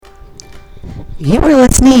You are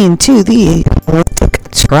listening to the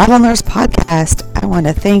Holistic Travel Nurse Podcast. I want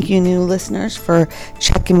to thank you, new listeners, for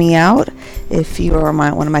checking me out. If you are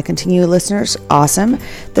one of my continued listeners, awesome.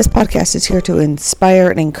 This podcast is here to inspire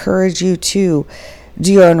and encourage you to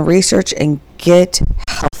do your own research and get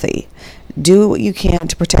healthy. Do what you can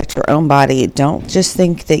to protect your own body. Don't just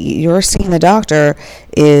think that you're seeing the doctor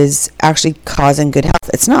is actually causing good health.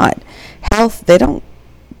 It's not. Health, they don't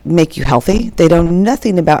make you healthy. They know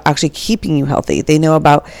nothing about actually keeping you healthy. They know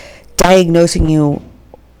about diagnosing you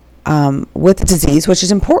with a disease, which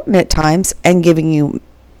is important at times, and giving you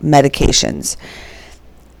medications.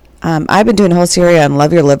 I've been doing a whole series on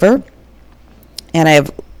Love Your Liver, and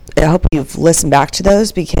I hope you've listened back to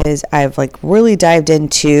those because I've really dived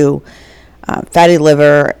into fatty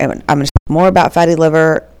liver, and I'm going to talk more about fatty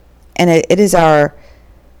liver. And it is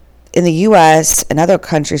in the U.S. and other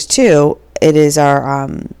countries too, it is our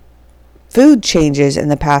food changes in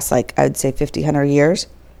the past, I would say 50, 100 years.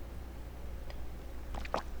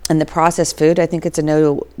 And the processed food, I think it's a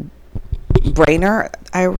no-brainer.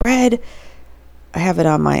 I have it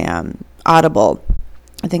on my Audible,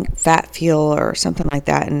 I think Fat Fuel or something like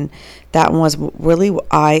that. And that one was really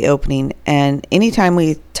eye-opening. And anytime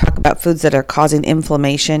we talk about foods that are causing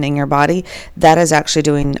inflammation in your body, that is actually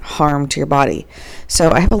doing harm to your body. So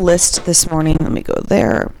I have a list this morning. Let me go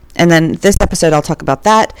there. And then this episode, I'll talk about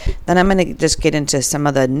that. Then I'm going to just get into some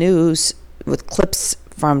of the news with clips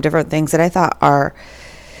from different things that I thought are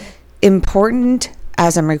important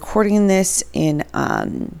as I'm recording this in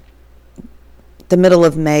the middle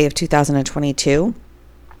of May of 2022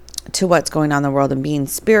 to what's going on in the world and being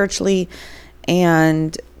spiritually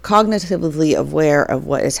and cognitively aware of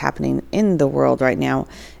what is happening in the world right now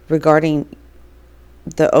regarding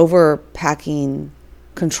the overpacking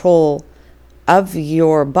control of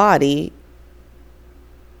your body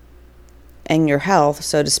and your health,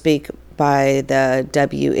 so to speak, by the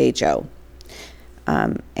WHO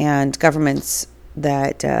and governments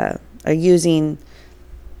that are using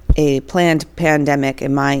a planned pandemic,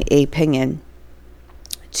 in my opinion,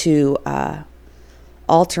 to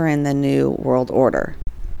alter in the new world order.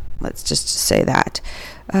 Let's just say that.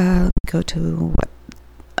 Go to what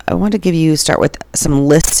I want to start with some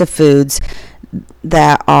lists of foods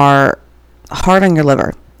that are hard on your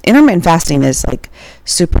liver. Intermittent fasting is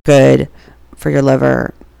super good for your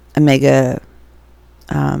liver. Omega,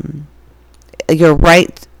 your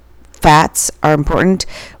right fats are important.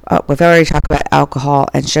 We've already talked about alcohol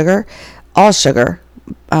and sugar. All sugar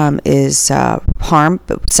is harm,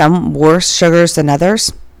 but some worse sugars than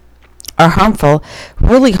others are harmful,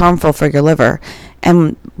 really harmful for your liver.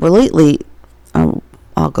 And lately,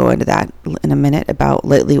 I'll go into that in a minute about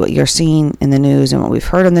lately what you're seeing in the news and what we've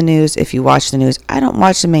heard in the news. If you watch the news, I don't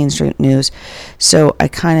watch the mainstream news, so I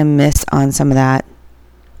kind of miss on some of that.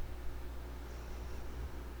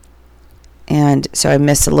 And so I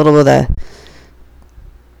miss a little of the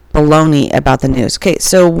baloney about the news. Okay,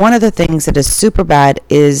 so one of the things that is super bad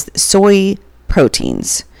is soy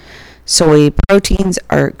proteins. Soy proteins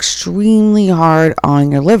are extremely hard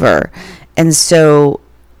on your liver. And so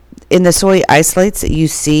in the soy isolates that you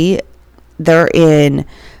see, they're in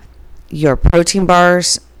your protein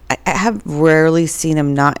bars. I have rarely seen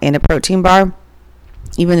them not in a protein bar.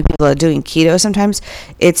 Even the people that are doing keto, sometimes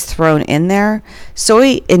it's thrown in there.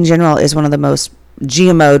 Soy in general is one of the most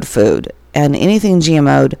GMO'd food, and anything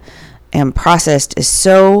GMO'd and processed is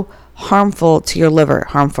so harmful to your liver,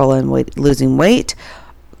 harmful in losing weight,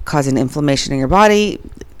 causing inflammation in your body,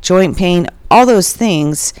 joint pain, all those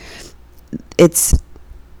things. It's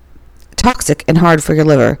toxic and hard for your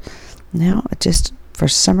liver. Now, it just, for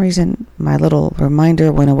some reason, my little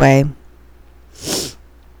reminder went away.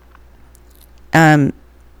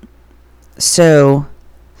 So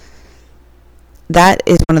that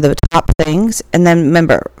is one of the top things. And then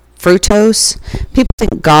remember, fructose. People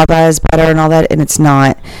think GABA is better and all that, and it's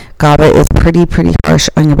not. GABA is pretty harsh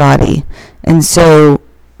on your body. And so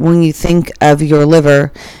when you think of your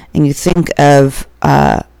liver and you think of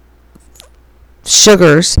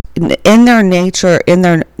sugars in their nature, in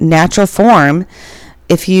their natural form,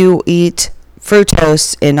 if you eat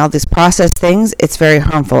fructose and all these processed things, it's very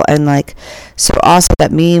harmful. And so also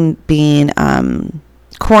that being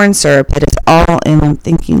corn syrup, that is all in, I'm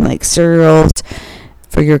thinking cereals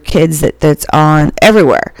for your kids, that's on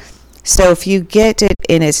everywhere. So if you get it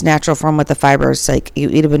in its natural form with the fibers, like you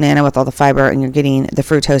eat a banana with all the fiber and you're getting the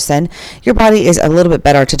fructose, then your body is a little bit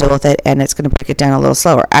better to deal with it, and it's going to break it down a little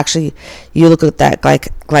slower. Actually, you look at that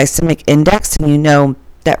glycemic index and you know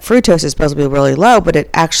that fructose is supposed to be really low, but it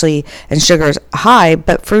actually, and sugar is high,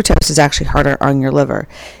 but fructose is actually harder on your liver.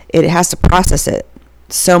 It has to process it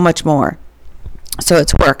so much more. So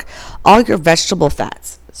it's work. All your vegetable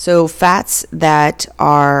fats. So fats that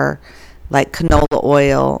are like canola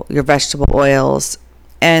oil, your vegetable oils,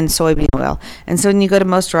 and soybean oil. And so when you go to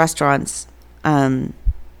most restaurants,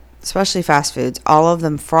 especially fast foods, all of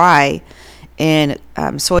them fry in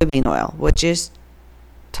soybean oil, which is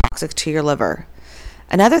toxic to your liver.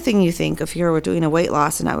 Another thing you think if you're doing a weight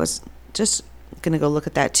loss, and I was just going to go look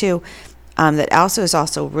at that too, that also is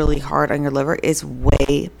also really hard on your liver is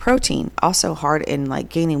whey protein. Also hard in like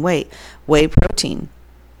gaining weight. Whey protein.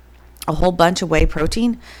 A whole bunch of whey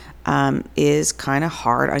protein is kind of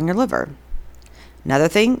hard on your liver. Another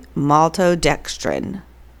thing, maltodextrin.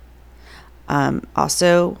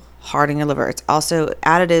 Also hard on your liver. It's also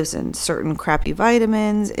additives in certain crappy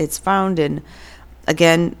vitamins. It's found in,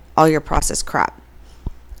 again, all your processed crap.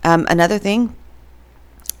 Another thing,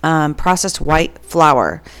 processed white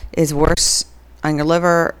flour is worse on your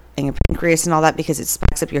liver and your pancreas and all that because it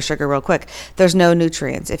spikes up your sugar real quick. There's no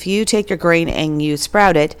nutrients. If you take your grain and you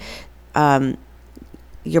sprout it,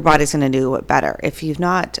 your body's going to do it better. If you've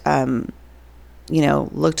not,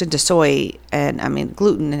 looked into soy and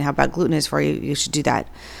gluten and how bad gluten is for you, you should do that.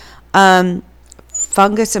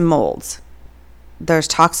 Fungus and molds. There's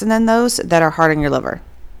toxin in those that are hard on your liver.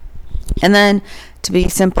 And then, to be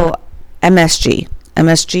simple, MSG,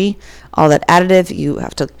 all that additive. You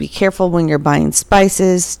have to be careful when you're buying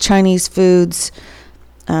spices, Chinese foods.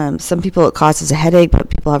 Some people it causes a headache, but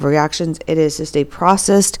people have reactions. It is just a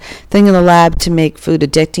processed thing in the lab to make food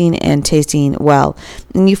addicting and tasting well.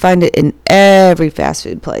 And you find it in every fast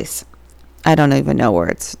food place. I don't even know where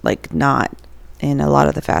it's like not in a lot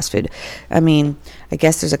of the fast food. I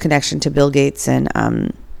guess there's a connection to Bill Gates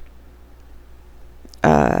and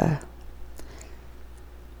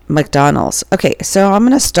McDonald's. Okay, so I'm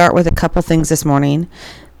going to start with a couple things this morning,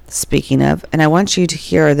 speaking of, and I want you to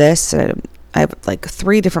hear this. I have like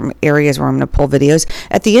 3 different areas where I'm going to pull videos.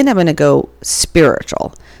 At the end, I'm going to go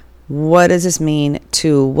spiritual. What does this mean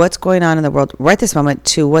to what's going on in the world right this moment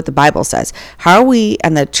to what the Bible says? How are we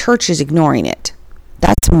and the church is ignoring it?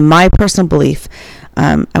 That's my personal belief.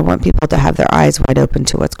 I want people to have their eyes wide open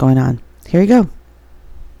to what's going on. Here we go.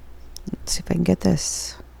 Let's see if I can get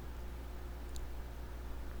this.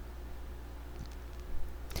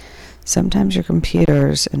 Sometimes your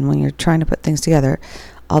computers, and when you're trying to put things together,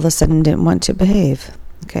 all of a sudden didn't want to behave.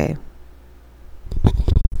 Okay.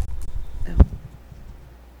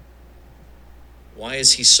 Why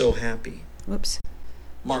is he so happy? Whoops.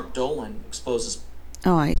 Mark Dolan exposes...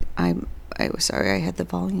 Oh, I was sorry. I had the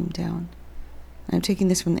volume down. I'm taking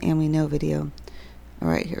this from the And We Know video. All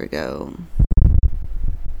right, here we go.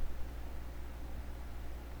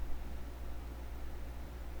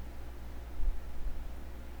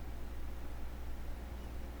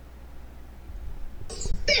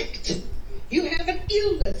 You have an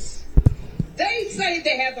illness. They say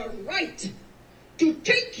they have a right to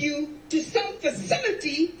take you to some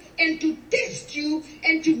facility and to test you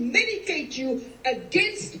and to medicate you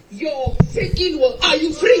against your freaking will. Are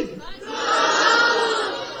you free?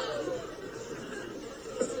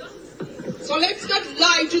 So let's not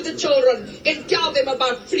lie to the children and tell them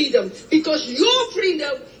about freedom, because your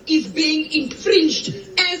freedom is being infringed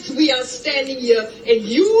as we are standing here, and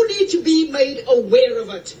you need to be made aware of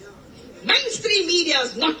it. Mainstream media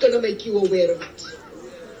is not going to make you aware of it.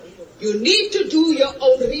 You need to do your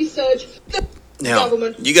own research. Now,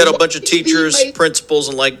 you got a bunch of teachers, principals,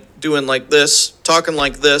 and doing like this, talking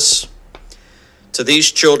like this to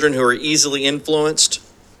these children who are easily influenced.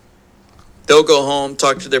 They'll go home,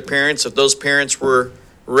 talk to their parents. If those parents were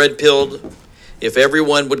red-pilled, if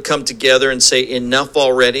everyone would come together and say enough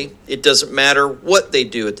already, it doesn't matter what they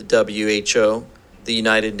do at the WHO, the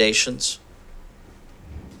United Nations.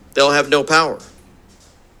 They'll have no power.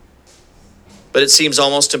 But it seems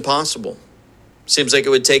almost impossible. Seems like it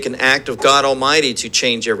would take an act of God Almighty to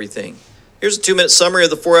change everything. Here's a 2-minute summary of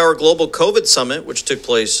the 4-hour global COVID summit, which took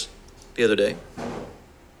place the other day.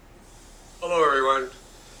 Hello, everyone.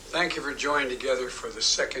 Thank you for joining together for the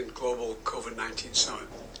second global COVID-19 summit.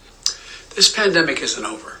 This pandemic isn't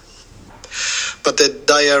over. But the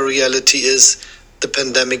dire reality is the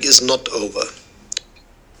pandemic is not over.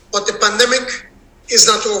 But the pandemic is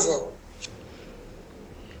not over.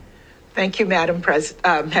 Thank you, Madam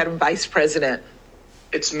Vice President.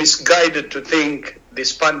 It's misguided to think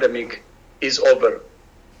this pandemic is over.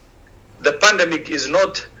 The pandemic is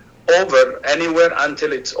not over anywhere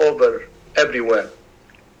until it's over everywhere.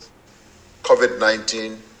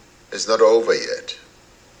 COVID-19 is not over yet.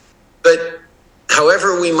 But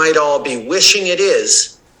however we might all be wishing it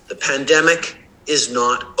is, the pandemic is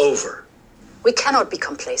not over. We cannot be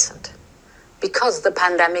complacent because the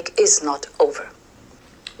pandemic is not over.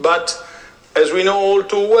 But As we know all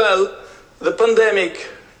too well, the pandemic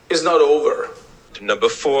is not over. Number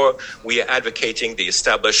 4, we are advocating the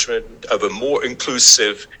establishment of a more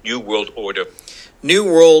inclusive New World Order. New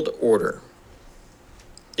World Order.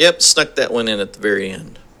 Yep, snuck that one in at the very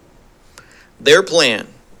end. Their plan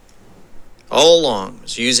all along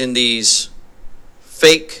is using these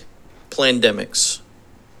fake pandemics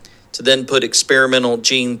to then put experimental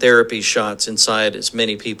gene therapy shots inside as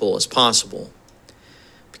many people as possible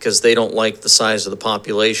because they don't like the size of the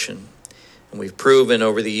population. And we've proven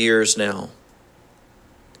over the years now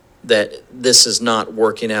that this is not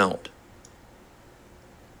working out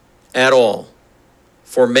at all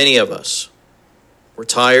for many of us. We're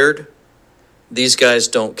tired. These guys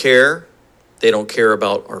don't care. They don't care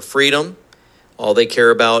about our freedom. All they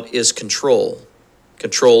care about is control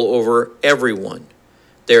over everyone.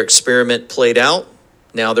 Their experiment played out.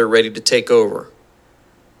 Now they're ready to take over.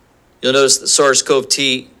 You'll notice that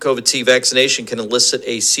SARS-CoV-2 vaccination can elicit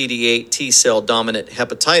a CD8 T-cell dominant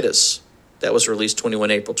hepatitis. That was released 21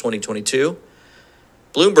 April 2022.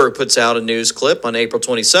 Bloomberg puts out a news clip on April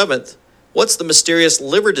 27th. What's the mysterious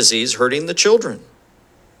liver disease hurting the children?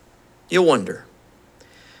 You wonder.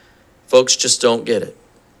 Folks just don't get it.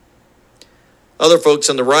 Other folks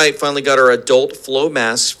on the right finally got our adult flow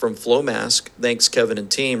masks from Flow Mask. Thanks, Kevin and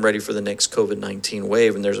team, ready for the next COVID-19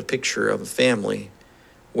 wave. And there's a picture of a family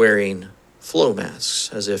wearing flow masks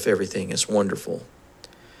as if everything is wonderful.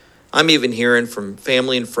 I'm even hearing from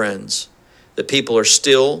family and friends that people are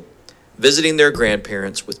still visiting their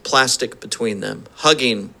grandparents with plastic between them,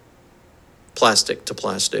 hugging plastic to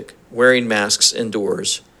plastic, wearing masks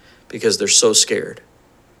indoors because they're so scared,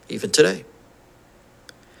 even today.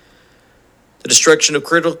 The destruction of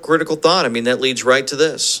critical thought, I mean, that leads right to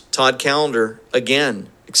this. Todd Callender, again,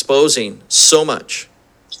 exposing so much.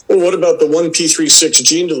 Well, what about the 1p36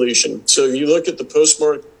 gene deletion? So if you look at the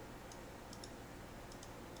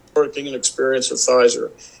post-marketing experience of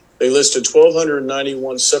Pfizer, they listed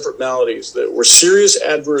 1,291 separate maladies that were serious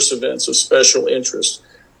adverse events of special interest.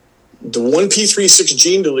 The 1p36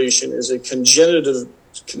 gene deletion is a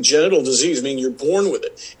congenital disease, meaning you're born with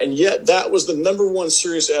it. And yet that was the number one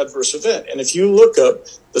serious adverse event. And if you look up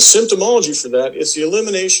the symptomology for that, it's the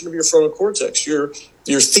elimination of your frontal cortex. Your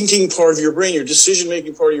thinking part of your brain, your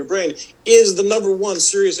decision-making part of your brain is the number one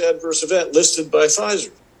serious adverse event listed by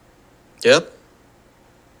Pfizer. Yep.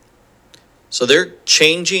 So they're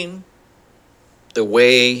changing the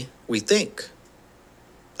way we think,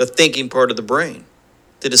 the thinking part of the brain,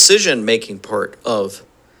 the decision-making part of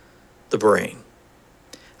the brain.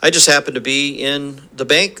 I just happened to be in the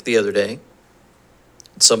bank the other day.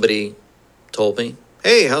 Somebody told me,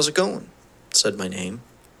 "Hey, how's it going?" Said my name.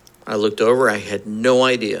 I looked over. I had no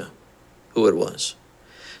idea who it was.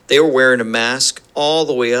 They were wearing a mask all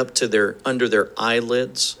the way up to under their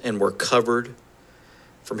eyelids and were covered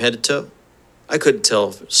from head to toe. I couldn't tell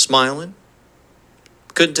if it was smiling.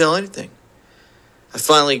 Couldn't tell anything. I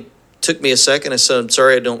finally took me a second. I said, "I'm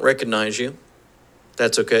sorry, I don't recognize you."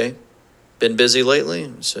 "That's okay. Been busy lately?"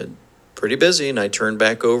 I said, "Pretty busy." And I turned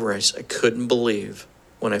back over. I couldn't believe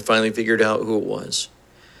when I finally figured out who it was.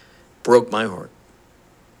 Broke my heart.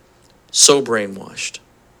 So brainwashed.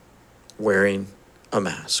 Wearing a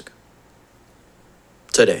mask.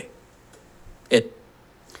 Today.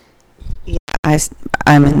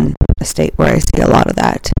 I'm in a state where I see a lot of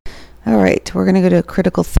that. All right, we're going to go to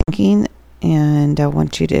critical thinking, and I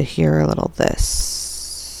want you to hear a little of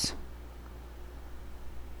this.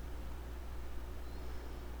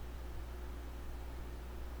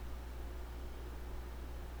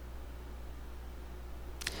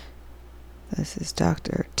 This is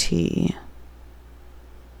Dr. T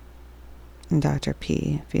and Dr.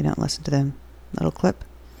 P, if you don't listen to them. Little clip.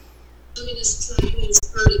 Communist Chinese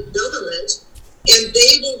Party government, and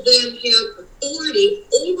they will then have authority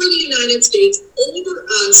over the United States, over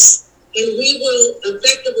us, and we will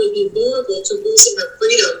effectively be vulnerable to losing our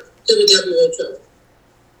freedom to the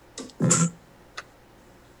WHO.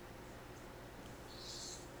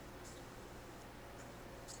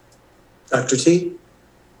 Dr. T?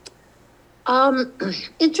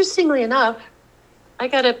 Interestingly enough, I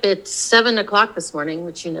got up at 7 o'clock this morning,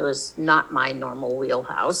 which you know is not my normal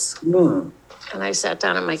wheelhouse. And I sat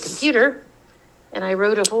down at my computer and I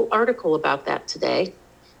wrote a whole article about that today.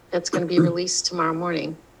 That's going to be released tomorrow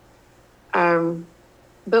morning.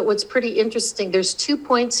 But what's pretty interesting, there's 2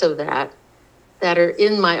 points of that are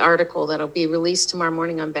in my article that'll be released tomorrow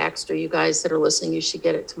morning on Baxter. You guys that are listening, you should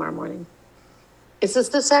get it tomorrow morning. It says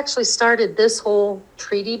this actually started, this whole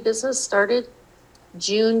treaty business started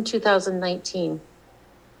June 2019.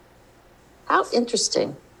 How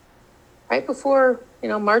interesting. Right before,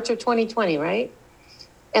 March of 2020, right?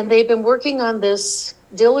 And they've been working on this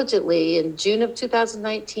diligently in June of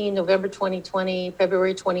 2019, November 2020,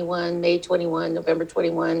 February 21, May 21, November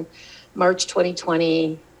 21, March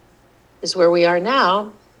 2020 is where we are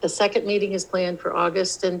now. The second meeting is planned for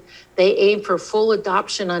August, and they aim for full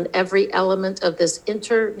adoption on every element of this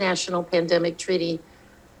international pandemic treaty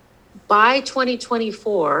by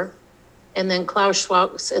 2024. And then Klaus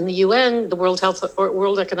Schwab and the UN, the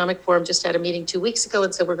World Economic Forum, just had a meeting 2 weeks ago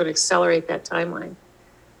and said we're going to accelerate that timeline.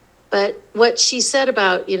 But what she said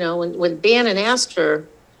about, when Bannon asked her,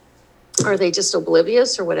 are they just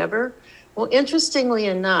oblivious or whatever? Well, interestingly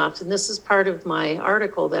enough, and this is part of my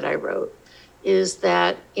article that I wrote, is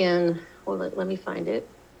that let me find it.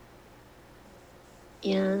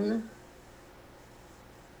 In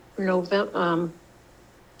November,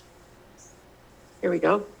 here we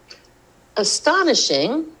go.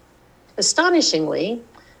 Astonishingly,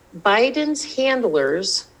 Biden's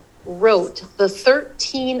handlers wrote the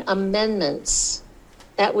 13 amendments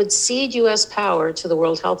that would cede U.S. power to the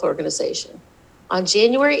World Health Organization. On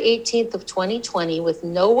January 18th of 2020, with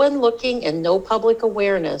no one looking and no public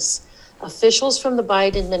awareness, officials from the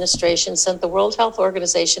Biden administration sent the World Health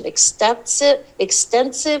Organization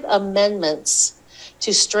extensive amendments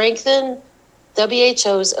to strengthen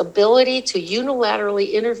WHO's ability to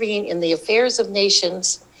unilaterally intervene in the affairs of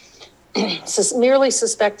nations merely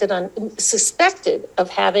suspected of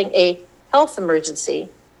having a health emergency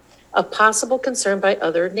of possible concern by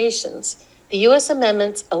other nations. The U.S.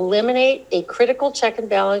 amendments eliminate a critical check and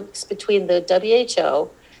balance between the WHO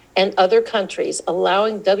and other countries,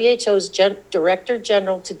 allowing WHO's Director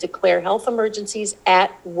General to declare health emergencies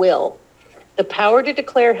at will. The power to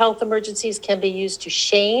declare health emergencies can be used to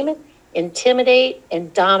shame, intimidate,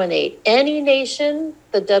 and dominate any nation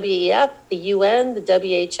the WEF, the UN, the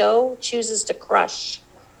WHO chooses to crush.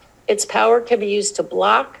 Its power can be used to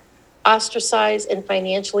block, ostracize, and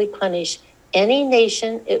financially punish any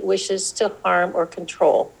nation it wishes to harm or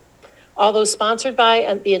control. Although sponsored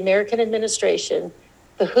by the American administration,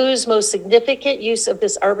 the WHO's most significant use of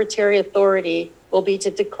this arbitrary authority will be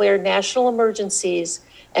to declare national emergencies,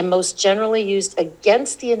 and most generally used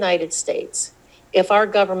against the United States if our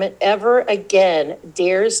government ever again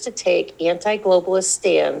dares to take anti-globalist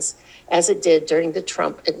stands as it did during the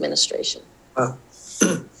Trump administration. Wow.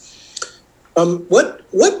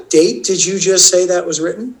 What date did you just say that was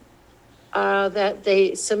written? That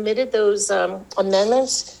they submitted those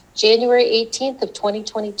amendments January 18th of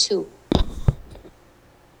 2022.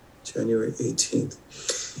 January 18th.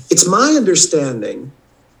 It's my understanding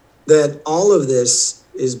that all of this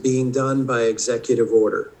is being done by executive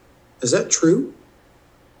order. Is that true?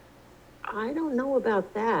 I don't know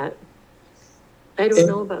about that.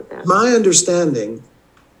 know about that. My understanding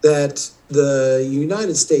that the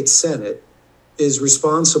United States Senate is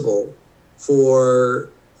responsible for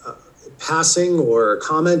passing or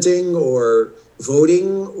commenting or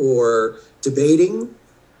voting or debating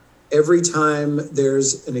every time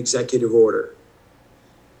there's an executive order.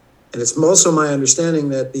 And it's also my understanding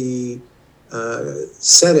that the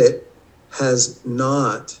Senate has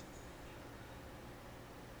not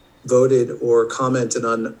voted or commented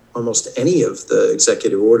on almost any of the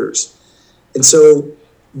executive orders. And so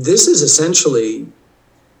this is essentially,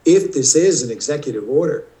 if this is an executive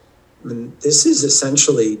order, I mean, this is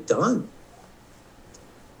essentially done.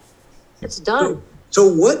 It's done. So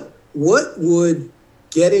what would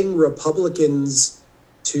getting Republicans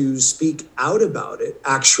to speak out about it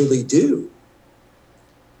actually do?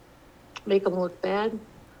 Make them look bad.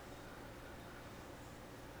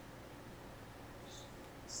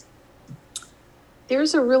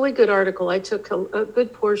 There's a really good article. I took a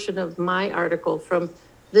good portion of my article from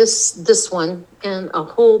this one and a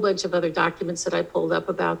whole bunch of other documents that I pulled up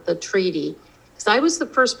about the treaty. Because I was the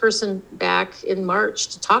first person back in March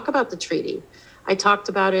to talk about the treaty. I talked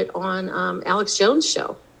about it on Alex Jones'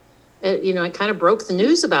 show. I kind of broke the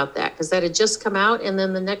news about that because that had just come out. And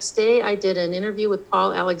then the next day I did an interview with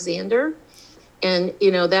Paul Alexander. And,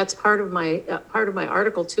 that's part of my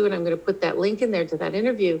article too. And I'm going to put that link in there to that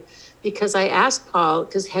interview because I asked Paul,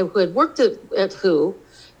 who had worked at WHO,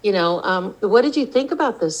 what did you think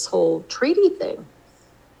about this whole treaty thing?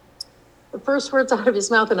 The first words out of his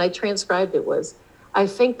mouth, and I transcribed it, was, I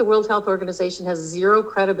think the World Health Organization has zero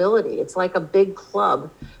credibility. It's like a big club.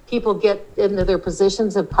 People get into their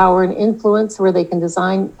positions of power and influence where they can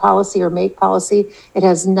design policy or make policy. It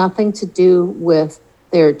has nothing to do with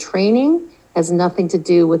their training, has nothing to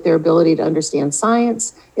do with their ability to understand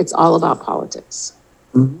science. It's all about politics.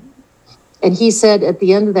 Mm-hmm. And he said at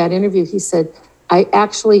the end of that interview, he said, I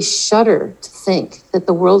actually shudder to think that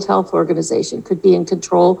the World Health Organization could be in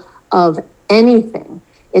control of anything.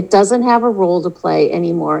 It doesn't have a role to play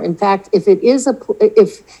anymore. In fact, if it is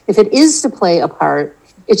to play a part,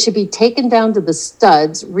 it should be taken down to the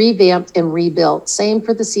studs, revamped and rebuilt. Same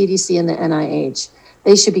for the CDC and the NIH.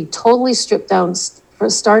 They should be totally stripped down,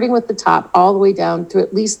 starting with the top all the way down to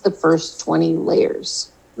at least the first 20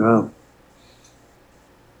 layers. Wow.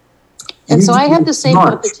 And so I had the same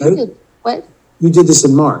thought that you did. What? You did this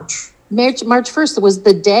in March. March 1st was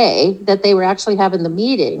the day that they were actually having the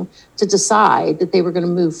meeting to decide that they were going to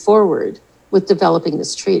move forward with developing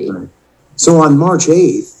this treaty. Right. So on March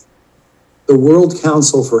 8th, the World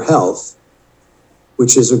Council for Health,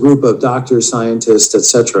 which is a group of doctors, scientists,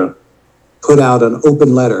 etc., put out an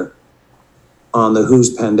open letter on the WHO's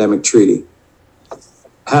pandemic treaty.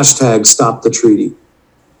 Hashtag stop the treaty.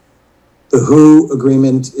 The WHO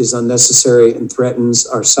agreement is unnecessary and threatens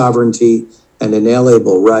our sovereignty and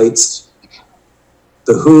inalienable rights.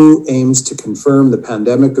 The WHO aims to confirm the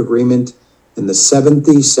pandemic agreement in the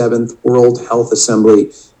 77th World Health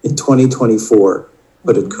Assembly in 2024,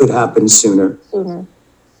 but it could happen sooner.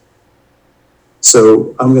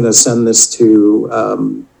 So I'm going to send this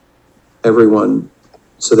to everyone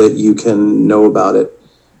so that you can know about it.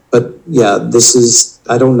 But yeah, this is,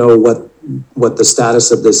 I don't know what the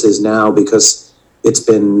status of this is now because it's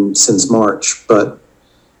been since March, but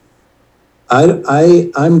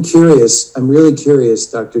I'm curious, I'm really curious,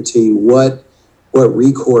 Dr. T, what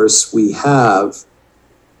recourse we have.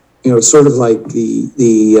 You know, it's sort of like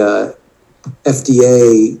the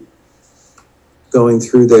FDA going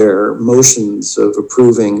through their motions of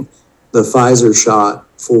approving the Pfizer shot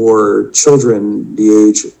for children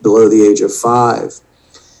below the age of 5.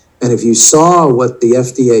 And if you saw what the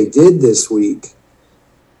FDA did this week,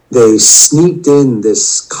 they sneaked in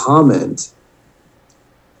this comment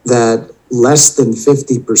that less than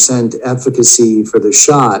 50% efficacy for the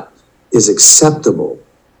shot is acceptable.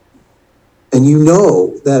 And you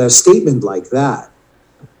know that a statement like that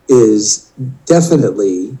is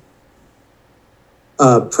definitely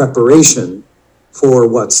a preparation for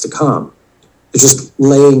what's to come. It's just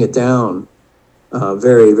laying it down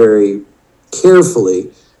very, very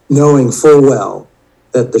carefully, knowing full well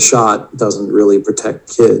that the shot doesn't really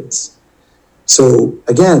protect kids. So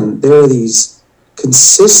again, there are these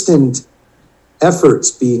consistent efforts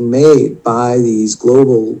being made by these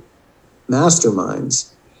global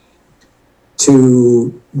masterminds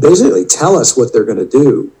to basically tell us what they're going to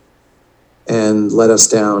do and let us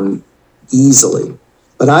down easily.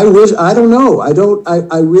 But I don't know.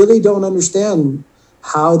 I really don't understand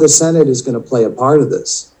how the Senate is going to play a part of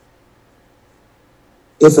this,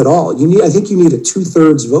 if at all. I think you need a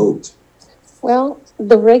 2/3 vote. Well,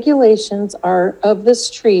 the regulations of this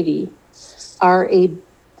treaty are a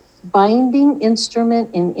binding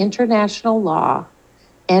instrument in international law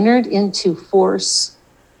entered into force.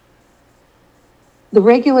 The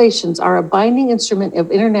regulations are a binding instrument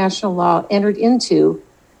of international law entered into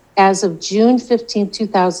as of June 15,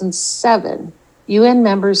 2007. UN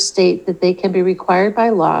members state that they can be required by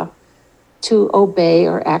law to obey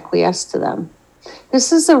or acquiesce to them.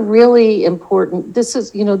 This is a really important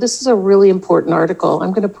article.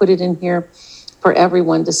 I'm going to put it in here for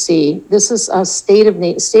everyone to see. This is a state of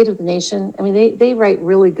the nation. I mean, they write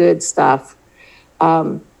really good stuff.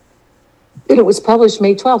 And it was published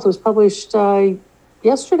May 12th. It was published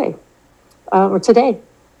yesterday or today.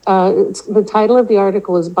 The title of the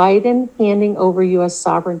article is Biden Handing Over U.S.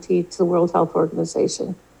 Sovereignty to the World Health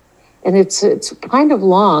Organization. And it's kind of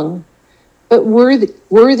long, but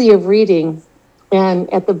worthy of reading.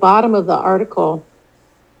 And at the bottom of the article,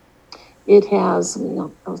 it has,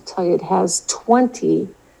 I'll tell you, it has 20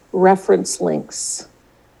 reference links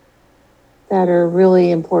that are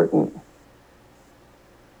really important.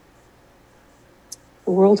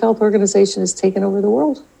 The World Health Organization has taken over the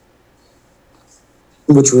world.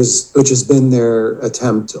 Which has been their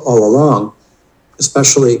attempt all along,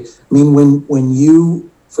 especially, when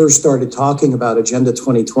you first started talking about Agenda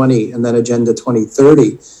 2020 and then Agenda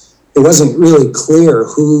 2030, it wasn't really clear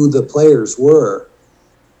who the players were,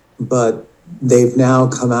 but they've now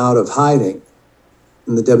come out of hiding.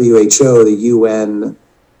 In the WHO, the UN,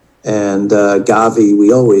 and Gavi,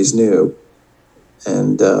 we always knew.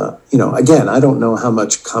 And, again, I don't know how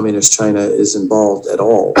much communist China is involved at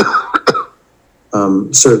all.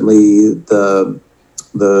 Certainly the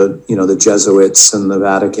Jesuits and the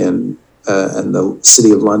Vatican and the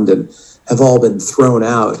City of London have all been thrown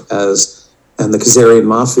out and the Khazarian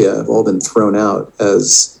Mafia have all been thrown out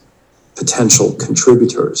as potential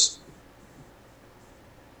contributors.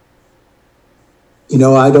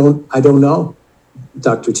 I don't know,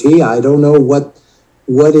 Dr. T. I don't know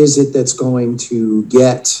what is it that's going to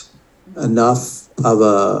get enough of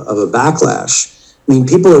a backlash. mean,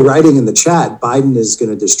 people are writing in the chat, Biden is going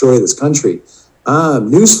to destroy this country.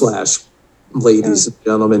 Newsflash, ladies and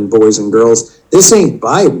gentlemen, boys and girls, this ain't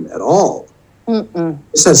Biden at all.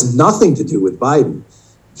 This has nothing to do with Biden.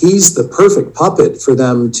 He's the perfect puppet for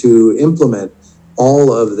them to implement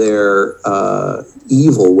all of their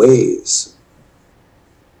evil ways.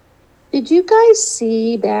 Did you guys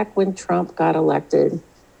see back when Trump got elected?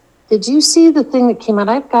 Did you see the thing that came out?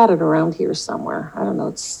 I've got it around here somewhere. I don't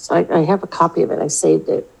know. I have a copy of it. I saved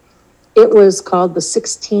it. It was called the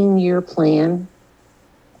 16-year plan.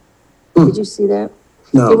 Did you see that?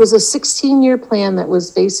 No. It was a 16-year plan that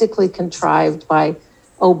was basically contrived by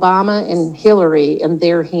Obama and Hillary and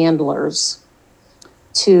their handlers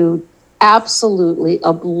to absolutely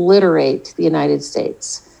obliterate the United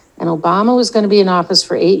States. And Obama was going to be in office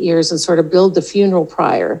for 8 years and sort of build the funeral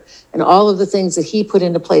pyre and all of the things that he put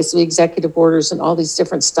into place, the executive orders and all these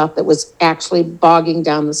different stuff that was actually bogging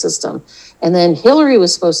down the system. And then Hillary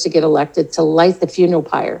was supposed to get elected to light the funeral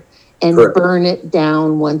pyre and burn it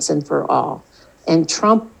down once and for all. And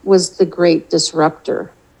Trump was the great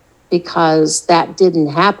disruptor because that didn't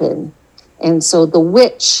happen. And so the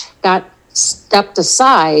witch got stepped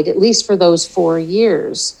aside, at least for those 4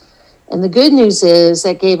 years. And the good news is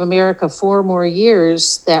that gave America 4 more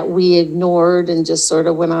years that we ignored and just sort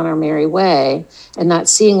of went on our merry way and not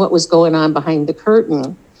seeing what was going on behind the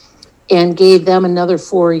curtain, and gave them another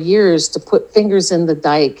 4 years to put fingers in the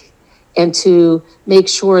dike and to make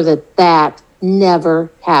sure that that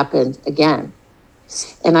never happened again.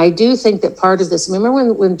 And I do think that part of this,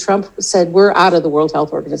 remember when Trump said, we're out of the World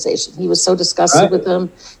Health Organization, he was so disgusted with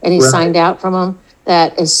them and he signed out from them.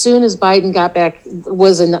 That as soon as Biden got back,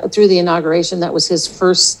 through the inauguration, that was his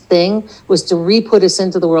first thing, was to re-put us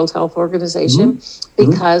into the World Health Organization,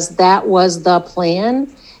 because that was the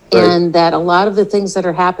plan. And that a lot of the things that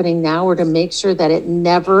are happening now are to make sure that it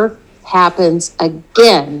never happens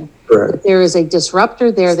again. That there is a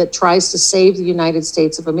disruptor there that tries to save the United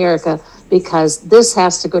States of America, because this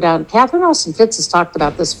has to go down. Catherine Austin Fitts has talked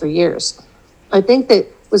about this for years. I think that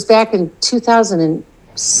was back in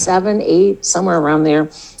 2007, 8, somewhere around there.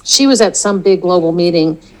 She was at some big global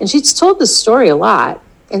meeting and she's told this story a lot.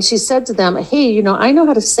 And she said to them, hey, I know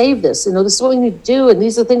how to save this. This is what we need to do. And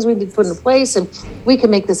these are the things we need to put into place and we can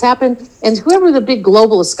make this happen. And whoever the big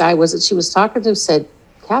globalist guy was that she was talking to said,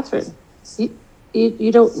 Catherine,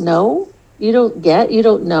 you don't know? You don't get? You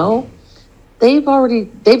don't know? They've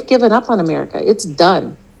given up on America. It's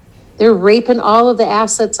done. They're raping all of the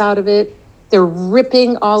assets out of it. They're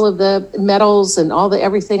ripping all of the metals and all the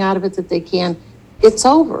everything out of it that they can. It's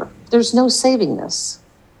over. There's no saving this.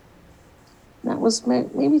 That was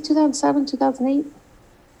maybe 2007, 2008.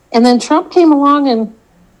 And then Trump came along and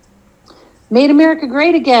made America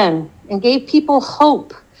great again and gave people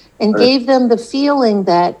hope and gave them the feeling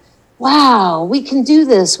that, wow, we can do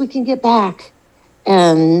this. We can get back.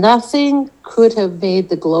 And nothing could have made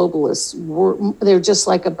the globalists they're just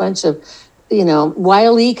like a bunch of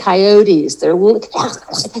Wile E. coyotes. They're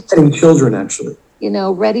getting children, actually.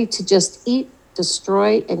 Ready to just eat,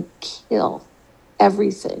 destroy, and kill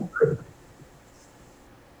everything.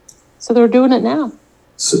 So they're doing it now.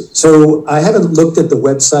 So I haven't looked at the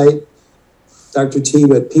website, Dr. T,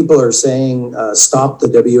 but people are saying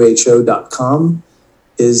stopthewho.com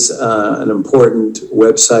is an important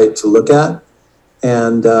website to look at.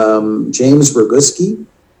 And James Roguski,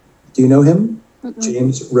 do you know him?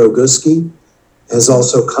 James Roguski has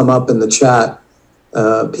also come up in the chat,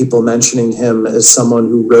 people mentioning him as someone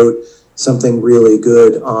who wrote something really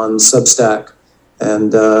good on Substack,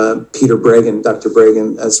 and Peter Bregan, Dr.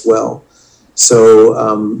 Bregan as well.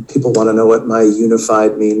 So people want to know what my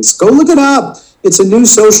unified means. Go look it up. It's a new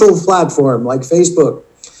social platform like Facebook.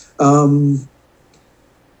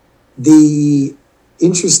 The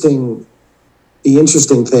interesting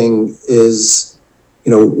thing is,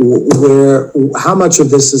 how much of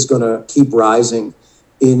this is going to keep rising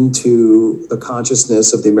into the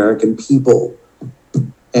consciousness of the American people,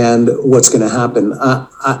 and what's going to happen.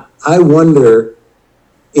 I wonder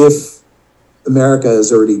if America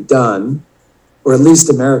is already done, or at least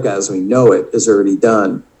America as we know it is already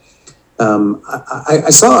done. I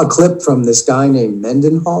saw a clip from this guy named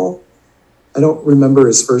Mendenhall. I don't remember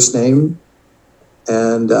his first name.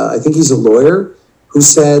 And I think he's a lawyer, who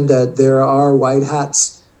said that there are white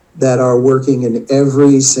hats that are working in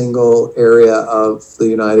every single area of the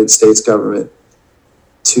United States government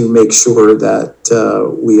to make sure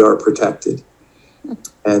that we are protected.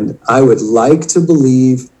 And I would like to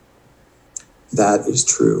believe that is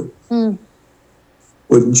true.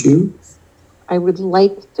 Wouldn't you? I would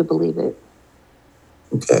like to believe it.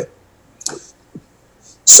 Okay.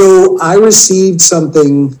 So I received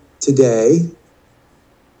something today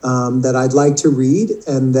that I'd like to read,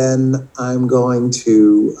 and then I'm going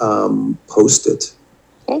to post it.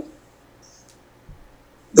 Okay.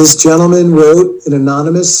 This gentleman wrote in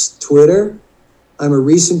anonymous Twitter, I'm a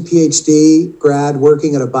recent PhD grad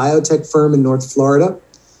working at a biotech firm in North Florida.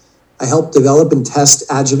 I help develop and test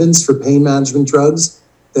adjuvants for pain management drugs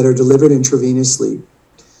that are delivered intravenously.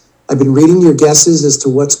 I've been reading your guesses as to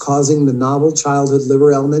what's causing the novel childhood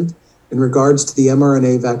liver ailment in regards to the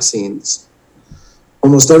mRNA vaccines.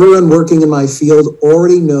 Almost everyone working in my field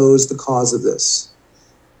already knows the cause of this.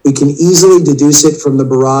 We can easily deduce it from the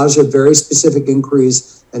barrage of very specific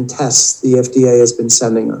inquiries and tests the FDA has been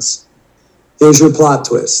sending us. Here's your plot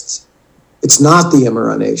twists. It's not the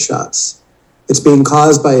mRNA shots. It's being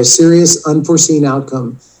caused by a serious unforeseen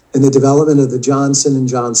outcome in the development of the Johnson &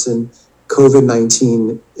 Johnson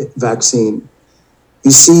COVID-19 vaccine.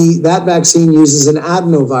 You see, that vaccine uses an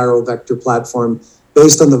adenoviral vector platform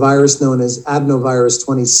based on the virus known as adenovirus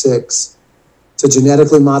 26. It's a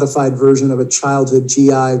genetically modified version of a childhood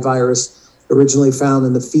GI virus originally found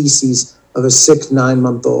in the feces of a sick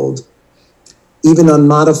 9-month-old. Even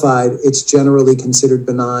unmodified, it's generally considered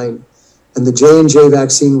benign. And the J&J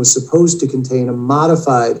vaccine was supposed to contain a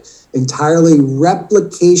modified, entirely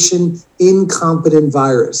replication incompetent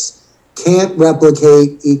virus. Can't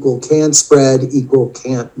replicate equal can't spread equal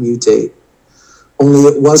can't mutate. Only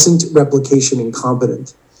it wasn't replication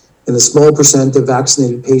incompetent. In a small percent of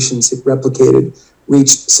vaccinated patients it replicated,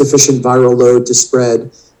 reached sufficient viral load to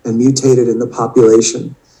spread, and mutated in the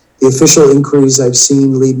population. The official inquiries I've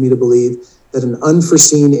seen lead me to believe that an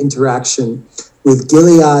unforeseen interaction with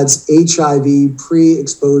Gilead's HIV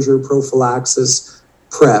pre-exposure prophylaxis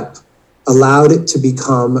PrEP allowed it to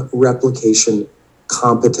become replication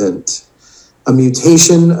competent. A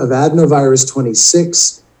mutation of adenovirus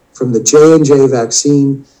 26 from the J&J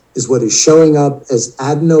vaccine is what is showing up as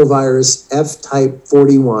adenovirus F-type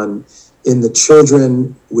 41 in the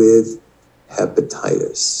children with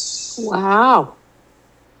hepatitis. Wow.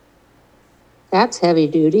 That's heavy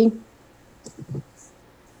duty.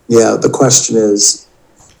 Yeah, the question is,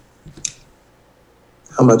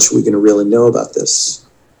 how much are we going to really know about this?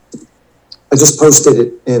 I just posted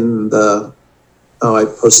it in I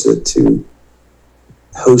posted it to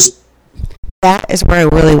host. That is where I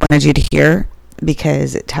really wanted you to hear,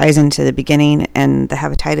 because it ties into the beginning, and the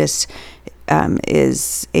hepatitis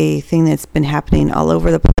is a thing that's been happening all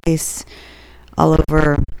over the place, all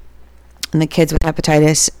over, and the kids with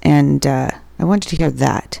hepatitis, and I want you to hear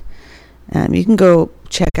that. You can go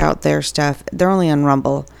check out their stuff. They're only on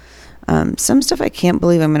Rumble. Some stuff I can't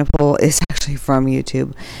believe I'm going to pull is actually from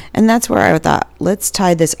YouTube, and that's where I thought, let's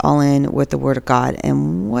tie this all in with the Word of God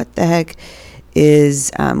and what the heck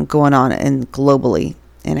is going on and globally.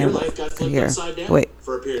 And your life got flipped upside down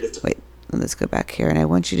for a period of time. Wait, let's go back here, and I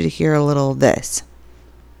want you to hear a little of this.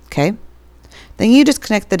 Okay? Then you just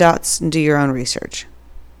connect the dots and do your own research.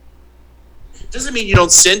 Doesn't mean you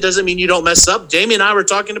don't sin. Doesn't mean you don't mess up. Jamie and I were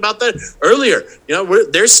talking about that earlier. You know,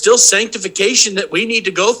 there's still sanctification that we need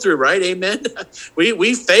to go through, right? Amen.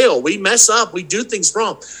 We fail. We mess up. We do things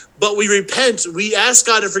wrong. But we repent. We ask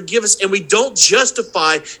God to forgive us, and we don't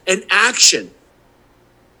justify an action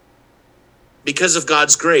because of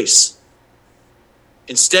God's grace.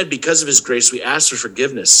 Instead, because of his grace, we ask for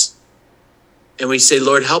forgiveness. And we say,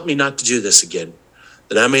 Lord, help me not to do this again,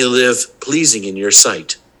 that I may live pleasing in your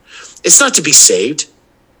sight. It's not to be saved.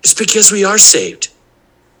 It's because we are saved.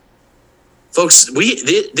 Folks,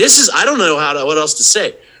 this is, I don't know what else to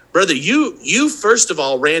say. Brother, you first of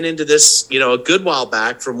all ran into this, a good while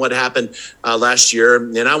back from what happened last year.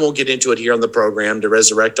 And I won't get into it here on the program to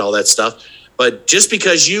resurrect all that stuff. But just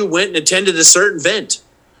because you went and attended a certain event,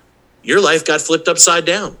 your life got flipped upside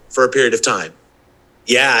down for a period of time.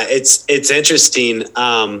 Yeah, it's interesting.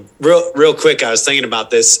 Real quick, I was thinking about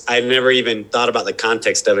this. I've never even thought about the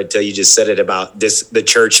context of it till you just said it about the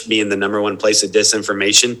church being the number one place of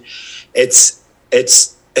disinformation.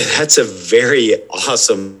 That's a very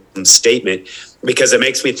awesome statement, because it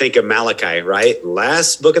makes me think of Malachi, right?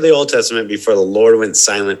 Last book of the Old Testament before the Lord went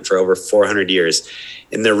silent for over 400 years.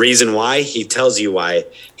 And the reason why, he tells you why.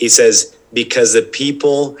 He says, because the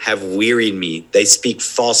people have wearied me. They speak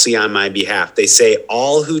falsely on my behalf. They say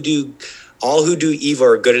all who do evil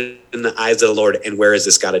are good in the eyes of the Lord. And where is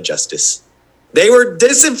this God of justice? They were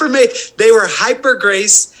They were hyper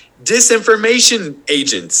grace disinformation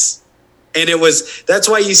agents. And that's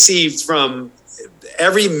why you see from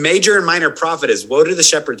every major and minor prophet is, woe to the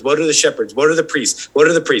shepherds, woe to the shepherds, woe to the priests, woe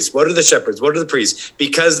to the priests, woe to the shepherds, woe to the priests,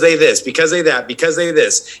 because they this, because they that, because they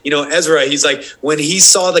this. Ezra, he's like, when he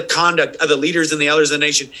saw the conduct of the leaders and the elders of the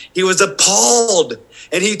nation, he was appalled,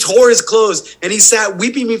 and he tore his clothes, and he sat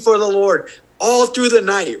weeping before the Lord. all through the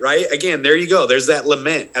night, right? Again, there you go. There's that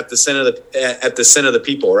lament at the sin of the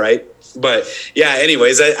people, right? But yeah,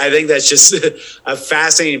 anyways, I think that's just a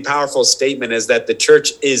fascinating, powerful statement, is that the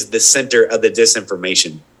church is the center of the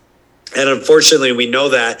disinformation. And unfortunately, we know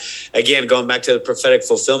that, again, going back to the prophetic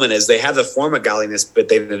fulfillment, is they have the form of godliness, but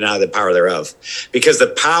they deny the power thereof. Because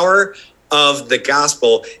the power of the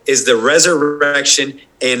gospel is the resurrection.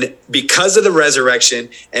 And because of the resurrection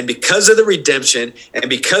and because of the redemption and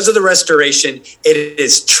because of the restoration, it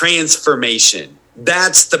is transformation.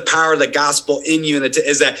 That's the power of the gospel in you,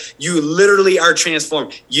 is that you literally are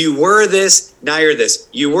transformed. You were this, now you're this.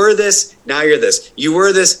 You were this, now you're this. You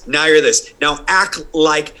were this, now you're this. Now act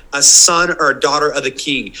like a son or a daughter of the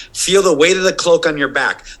king. Feel the weight of the cloak on your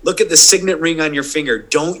back. Look at the signet ring on your finger.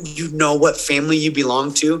 Don't you know what family you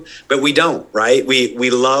belong to? But we don't, right? We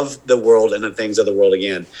love the world and the things of the world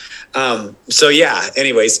again. So yeah,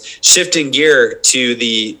 anyways, shifting gear to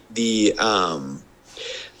the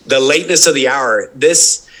lateness of the hour,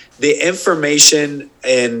 the information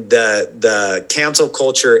and the cancel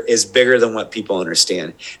culture is bigger than what people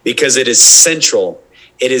understand, because it is central.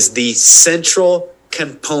 It is the central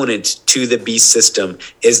component to the beast system,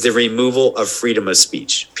 is the removal of freedom of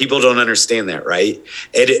speech. People don't understand that, right?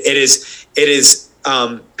 It is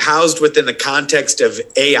housed within the context of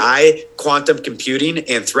AI, quantum computing,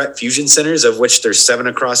 and threat fusion centers, of which there's 7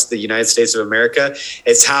 across the United States of America.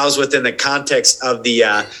 It's housed within the context of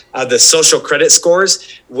the social credit scores,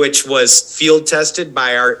 which was field tested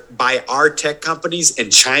by our tech companies in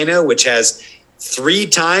China, which has 3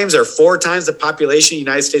 times or 4 times the population of the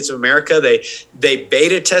United States of America. They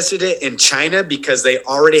beta tested it in China because they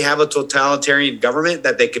already have a totalitarian government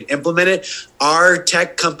that they could implement it. Our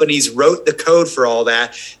tech companies wrote the code for all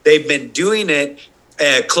that. They've been doing it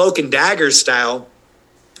cloak and dagger style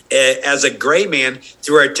as a gray man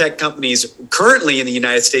through our tech companies currently in the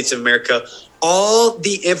United States of America. All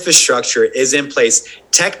the infrastructure is in place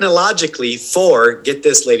technologically for, get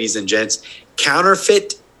this, ladies and gents,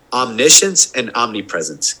 counterfeit omniscience and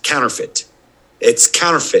omnipresence. Counterfeit. It's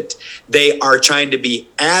counterfeit. They are trying to be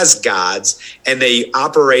as gods, and they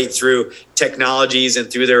operate through technologies and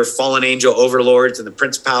through their fallen angel overlords and the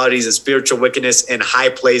principalities and spiritual wickedness in high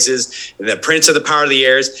places and the prince of the power of the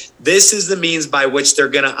airs. This is the means by which they're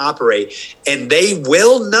going to operate. And they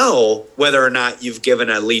will know whether or not you've given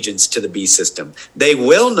allegiance to the beast system. They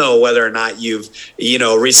will know whether or not you've,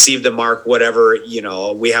 received the mark, whatever,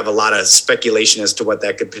 we have a lot of speculation as to what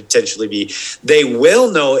that could potentially be. They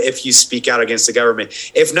will know if you speak out against the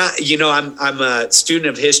government. If not, I'm a student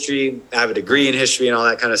of history. I have a degree in history and all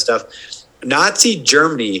that kind of stuff. Nazi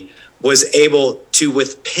Germany was able to,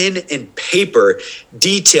 with pen and paper,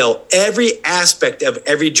 detail every aspect of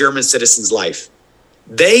every German citizen's life.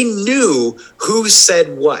 They knew who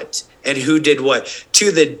said what and who did what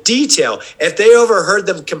to the detail. If they overheard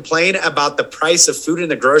them complain about the price of food in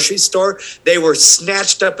the grocery store, they were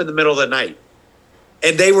snatched up in the middle of the night.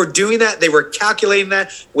 And they were doing that. They were calculating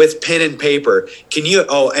that with pen and paper.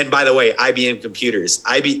 And by the way, IBM computers.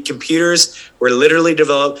 Computers were literally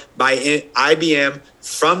developed by IBM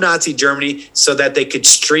from Nazi Germany so that they could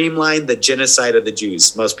streamline the genocide of the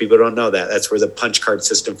Jews. Most people don't know that. That's where the punch card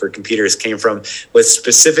system for computers came from, was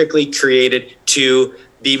specifically created to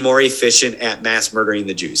be more efficient at mass murdering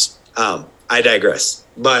the Jews. I digress.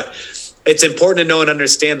 But it's important to know and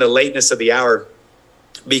understand the lateness of the hour,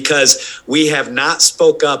 because we have not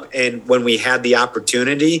spoke up, and when we had the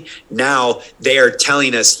opportunity, now they are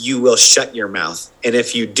telling us you will shut your mouth. And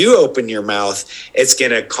if you do open your mouth, it's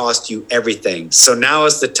going to cost you everything. So now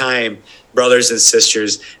is the time, brothers and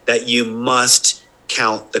sisters, that you must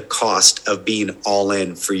count the cost of being all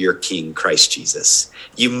in for your King, Christ Jesus.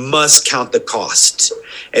 You must count the cost.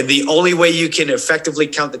 And the only way you can effectively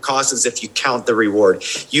count the cost is if you count the reward.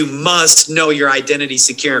 You must know your identity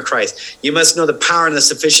secure in Christ. You must know the power and the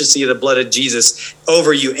sufficiency of the blood of Jesus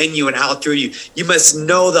over you, in you, and out through you. You must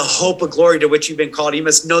know the hope of glory to which you've been called. You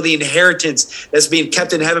must know the inheritance that's being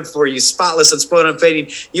kept in heaven for you, spotless, unspoiled, unfading.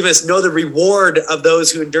 You must know the reward of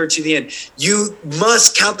those who endure to the end. You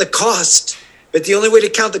must count the cost. But the only way to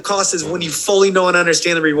count the cost is when you fully know and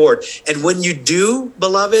understand the reward. And when you do,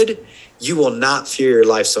 beloved, you will not fear your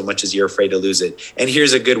life so much as you're afraid to lose it. And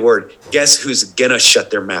here's a good word. Guess who's going to shut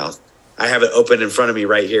their mouth? I have it open in front of me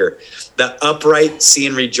right here. The upright see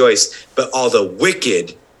and rejoice, but all the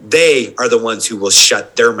wicked, they are the ones who will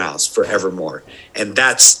shut their mouths forevermore. And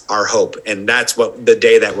that's our hope. And that's what the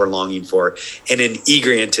day that we're longing for and in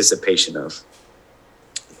eager anticipation of.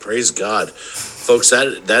 Praise God. Folks,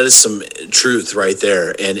 that is some truth right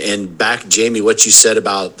there. And back, Jamie, what you said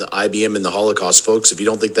about the IBM and the Holocaust, folks, if you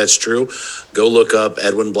don't think that's true, go look up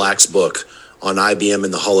Edwin Black's book on IBM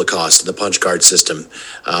and the Holocaust and the punch card system.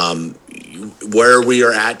 Where we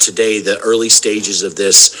are at today, the early stages of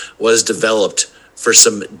this was developed for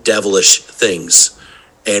some devilish things.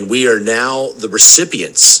 And we are now the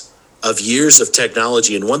recipients of years of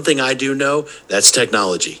technology. And one thing I do know, that's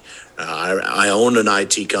technology. I own an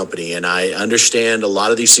IT company, and I understand a lot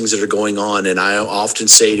of these things that are going on. And I often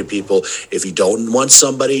say to people, if you don't want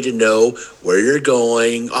somebody to know where you're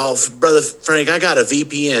going, oh, Brother Frank, I got a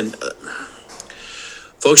VPN.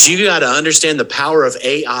 Folks, you got to understand the power of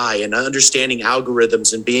AI and understanding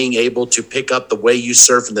algorithms and being able to pick up the way you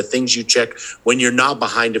surf and the things you check when you're not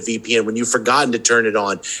behind a VPN, when you've forgotten to turn it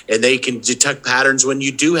on, and they can detect patterns when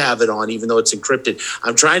you do have it on, even though it's encrypted.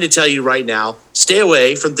 I'm trying to tell you right now, stay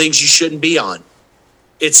away from things you shouldn't be on.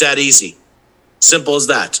 It's that easy. Simple as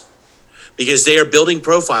that. Because they are building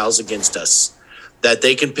profiles against us that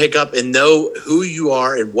they can pick up and know who you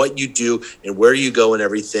are and what you do and where you go and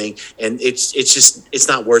everything. And it's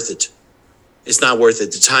not worth it. It's not worth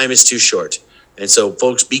it. The time is too short. And so,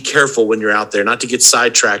 folks, be careful when you're out there, not to get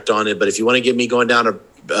sidetracked on it. But if you want to get me going down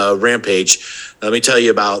a rampage, let me tell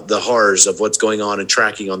you about the horrors of what's going on and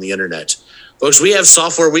tracking on the internet. Folks, we have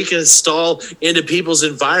software we can install into people's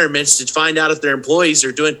environments to find out if their employees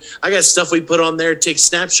are doing. I got stuff we put on there, take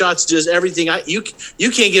snapshots, does everything. You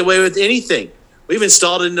can't get away with anything. We've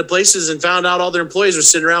installed it into places and found out all their employees were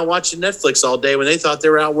sitting around watching Netflix all day when they thought they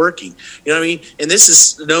were out working. You know what I mean? And this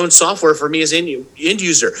is known software for me as end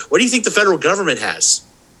user. What do you think the federal government has?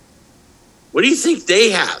 What do you think they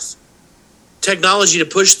have? Technology to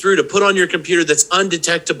push through, to put on your computer that's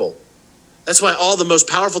undetectable. That's why all the most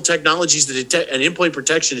powerful technologies that detect and endpoint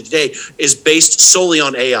protection today is based solely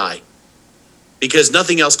on AI. Because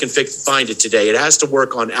nothing else can find it today. It has to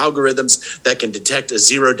work on algorithms that can detect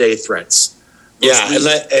zero-day threats. Yeah,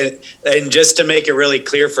 and just to make it really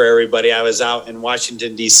clear for everybody, I was out in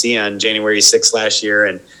Washington, D.C. on January 6th last year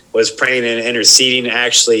and was praying and interceding,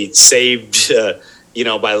 actually saved,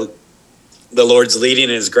 by the Lord's leading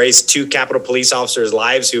and his grace, 2 Capitol Police officers'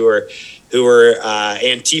 lives who were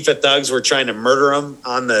Antifa thugs were trying to murder them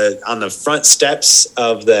on the front steps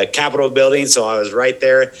of the Capitol building. So I was right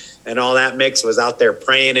there, and all that mix was out there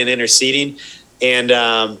praying and interceding.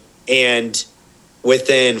 And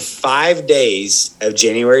within 5 days of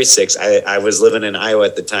January 6th, I was living in Iowa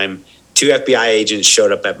at the time, 2 FBI agents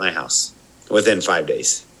showed up at my house within 5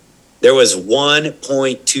 days. There was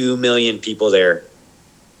 1.2 million people there.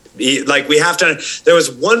 There was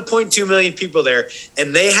 1.2 million people there,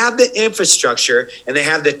 and they have the infrastructure, and they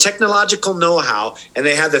have the technological know-how, and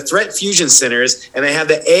they have the threat fusion centers, and they have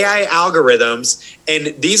the AI algorithms.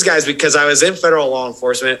 And these guys, because I was in federal law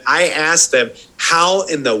enforcement, I asked them, how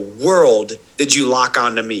in the world did you lock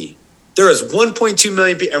onto me? There was 1.2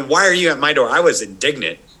 million people, and why are you at my door? I was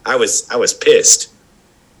indignant. I was pissed.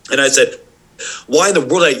 And I said, why in the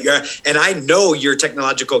world? And I know your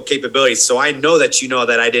technological capabilities, so I know that you know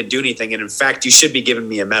that I didn't do anything. And in fact, you should be giving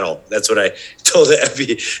me a medal. That's what I told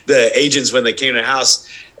the agents when they came to the house.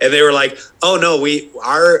 And they were like, oh, no,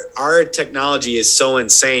 our technology is so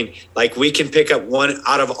insane. Like, we can pick up one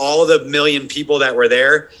out of all the million people that were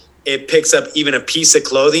there. It picks up even a piece of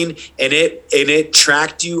clothing, and it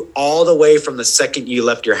tracked you all the way from the second you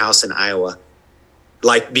left your house in Iowa.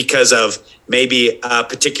 Like, because of maybe a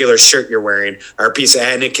particular shirt you're wearing or a piece of,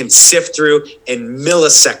 and it can sift through in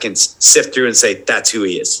milliseconds, and say, that's who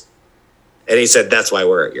he is. And he said, that's why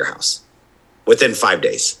we're at your house within 5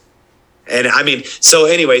 days. And I mean, so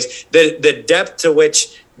anyways, the depth to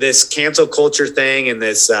which this cancel culture thing and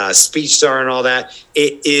this speech star and all that,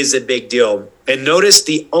 it is a big deal. And notice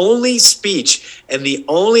the only speech and the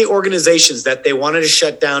only organizations that they wanted to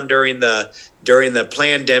shut down during the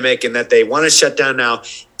pandemic and that they want to shut down now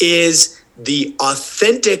is the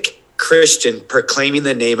authentic Christian proclaiming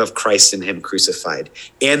the name of Christ and him crucified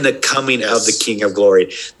and the coming of the King of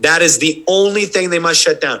Glory. That is the only thing they must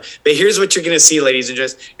shut down. But here's what you're going to see, ladies and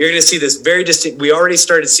gents. You're going to see this very distinct. We already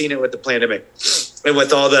started seeing it with the pandemic and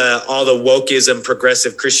with all the wokeism,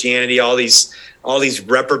 progressive Christianity, all these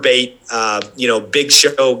reprobate, big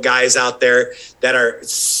show guys out there that are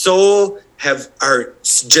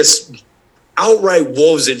just outright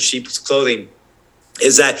wolves in sheep's clothing,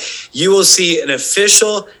 is that you will see an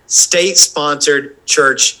official state-sponsored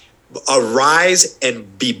church arise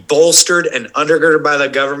and be bolstered and undergirded by the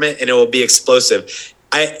government, and it will be explosive.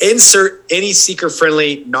 I insert any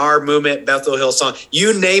seeker-friendly NAR movement, Bethel Hill song,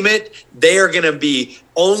 you name it, they are going to be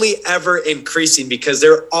only ever increasing because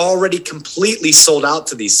they're already completely sold out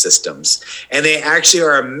to these systems. And they actually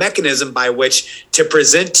are a mechanism by which to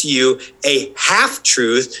present to you a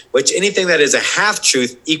half-truth, which anything that is a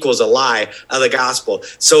half-truth equals a lie of the gospel.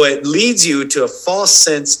 So it leads you to a false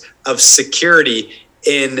sense of security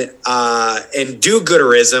in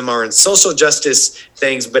do-gooderism or in social justice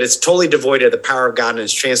things, but it's totally devoid of the power of God, and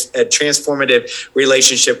it's a transformative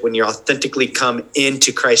relationship when you authentically come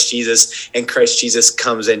into Christ Jesus and Christ Jesus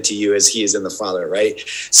comes into you as he is in the Father, right?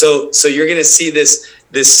 So you're going to see this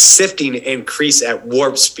sifting increase at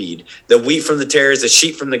warp speed. The wheat from the tares, the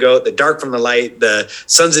sheep from the goat, the dark from the light, the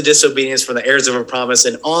sons of disobedience from the heirs of a promise,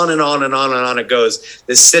 and on and on and on and on it goes.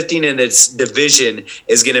 This sifting and this division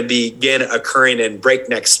is going to begin occurring in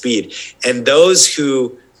breakneck speed. And those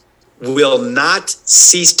who will not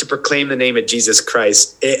cease to proclaim the name of Jesus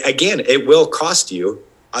Christ, it will cost you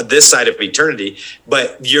on this side of eternity,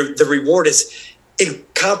 but the reward is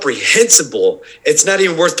incomprehensible. It's not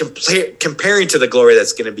even worth comparing to the glory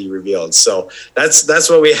that's going to be revealed. So that's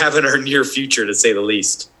what we have in our near future, to say the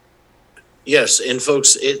least. Yes, and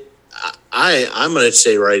folks, I'm going to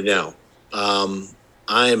say right now,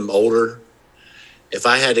 I'm older. If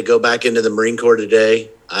I had to go back into the Marine Corps today,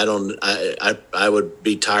 I would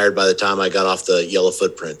be tired by the time I got off the yellow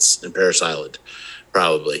footprints in Parris Island,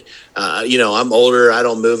 probably. I'm older. I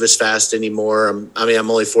don't move as fast anymore. I'm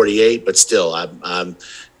only 48, but still, I'm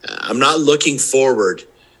not looking forward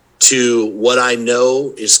to what I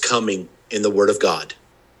know is coming in the Word of God.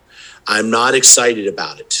 I'm not excited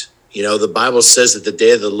about it. The Bible says that the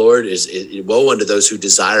day of the Lord is woe unto those who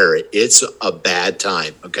desire it. It's a bad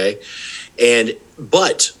time. Okay.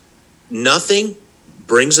 But nothing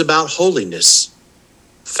brings about holiness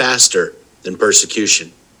faster than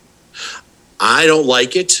persecution. I don't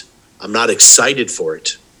like it. I'm not excited for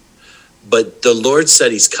it. But the Lord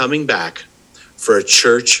said he's coming back for a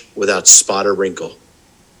church without spot or wrinkle.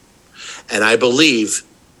 And I believe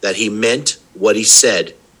that he meant what he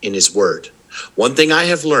said in his word. One thing I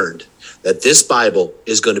have learned, that this Bible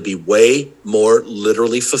is going to be way more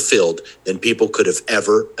literally fulfilled than people could have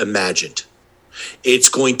ever imagined. It's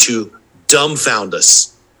going to dumbfound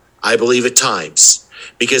us, I believe, at times,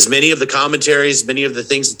 because many of the commentaries, many of the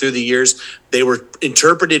things through the years, they were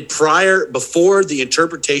interpreted before the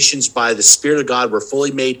interpretations by the Spirit of God were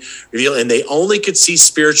fully made revealed, and they only could see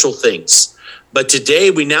spiritual things. But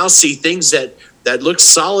today we now see things that look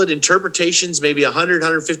solid interpretations maybe 100,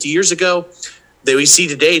 150 years ago that we see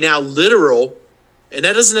today now literal, and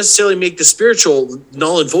that doesn't necessarily make the spiritual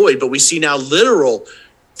null and void, but we see now literal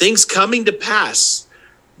things coming to pass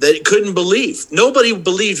that it couldn't believe. Nobody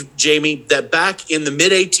believed, Jamie, that back in the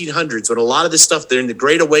mid-1800s, when a lot of this stuff, they're in the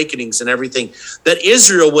Great Awakenings and everything, that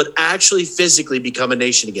Israel would actually physically become a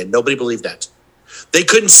nation again. Nobody believed that. They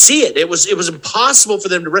couldn't see it. It was impossible for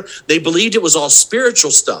them to. They believed it was all spiritual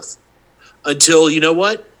stuff until, you know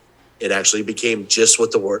what? It actually became just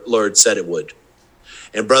what the Lord said it would.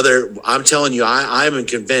 And brother, I'm telling you, I'm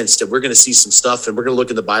convinced that we're going to see some stuff, and we're going to look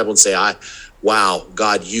in the Bible and say, wow,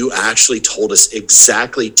 God, you actually told us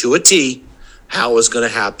exactly to a T how it was going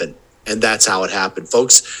to happen. And that's how it happened.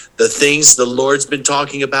 Folks, the things the Lord's been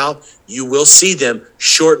talking about, you will see them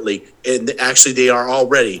shortly. And actually, they are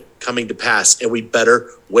already coming to pass. And we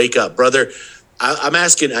better wake up. Brother, I'm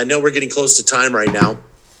asking, I know we're getting close to time right now.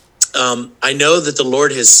 I know that the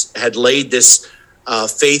Lord had laid this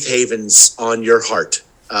faith havens on your heart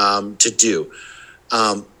to do.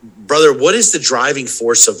 Brother, what is the driving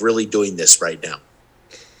force of really doing this right now?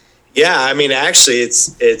 Yeah, actually,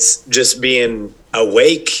 it's just being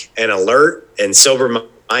awake and alert and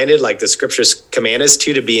sober-minded, like the scriptures command us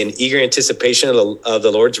to be in eager anticipation of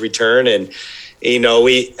the Lord's return. And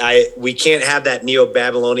we can't have that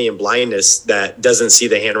Neo-Babylonian blindness that doesn't see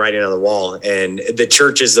the handwriting on the wall. And the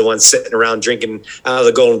church is the one sitting around drinking out of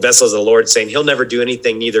the golden vessels of the Lord, saying he'll never do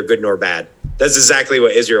anything, neither good nor bad. That's exactly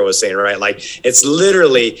what Israel was saying, right? Like, it's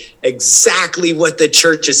literally exactly what the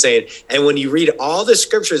church is saying. And when you read all the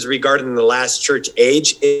scriptures regarding the last church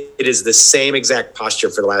age, it is the same exact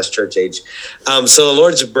posture for the last church age. So the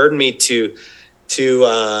Lord's burdened me to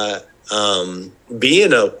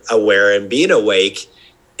being aware and being awake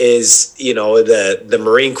is, the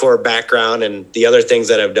Marine Corps background, and the other things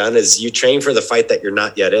that I've done is you train for the fight that you're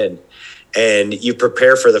not yet in, and you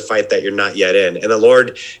prepare for the fight that you're not yet in. And the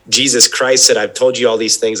Lord Jesus Christ said, I've told you all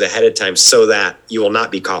these things ahead of time so that you will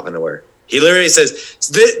not be caught unaware. He literally says,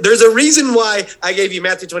 there's a reason why I gave you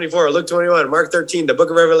Matthew 24, Luke 21, Mark 13, the book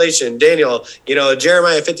of Revelation, Daniel,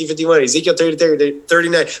 Jeremiah 50, 51, Ezekiel 30,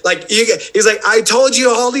 39. He's like, I told you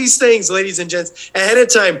all these things, ladies and gents, ahead of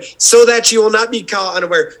time, so that you will not be caught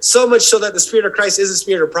unaware. So much so that the Spirit of Christ is a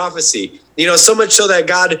spirit of prophecy. So much so that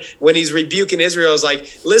God, when he's rebuking Israel, is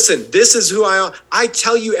like, listen, this is who I am. I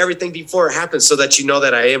tell you everything before it happens so that you know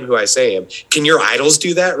that I am who I say I am. Can your idols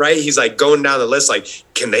do that, right? He's like going down the list like,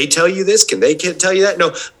 can they tell you this? Can they tell you that?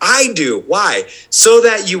 No, I do. Why? So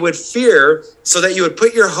that you would fear, so that you would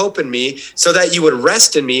put your hope in me, so that you would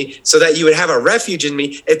rest in me, so that you would have a refuge in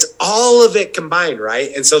me. It's all of it combined,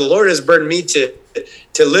 right? And so the Lord has burdened me to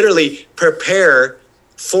literally prepare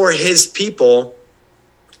for his people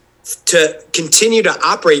to continue to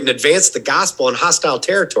operate and advance the gospel in hostile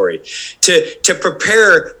territory, to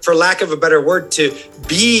prepare, for lack of a better word, to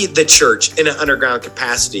be the church in an underground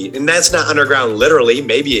capacity. And that's not underground literally,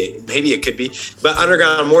 maybe it could be, but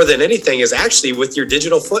underground more than anything is actually with your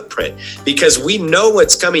digital footprint, because we know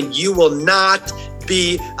what's coming. You will not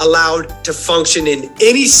be allowed to function in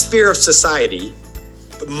any sphere of society,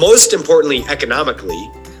 but most importantly,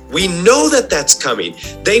 economically. We know that that's coming.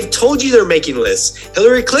 They've told you they're making lists.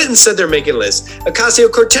 Hillary Clinton said they're making lists.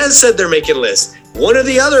 Ocasio-Cortez said they're making lists. One of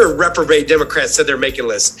the other reprobate Democrats said they're making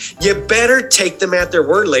lists. You better take them at their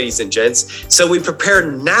word, ladies and gents. So we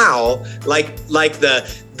prepare now, like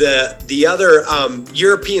the other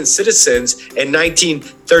European citizens in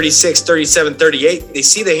 1936, 37, 38, they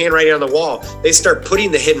see the handwriting on the wall. They start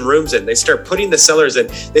putting the hidden rooms in. They start putting the cellars in.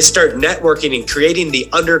 They start networking and creating the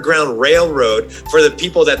underground railroad for the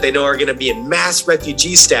people that they know are going to be in mass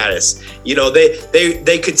refugee status.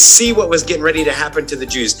 They could see what was getting ready to happen to the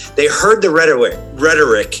Jews. They heard the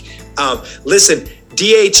rhetoric. Listen,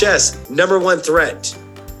 DHS, number one threat.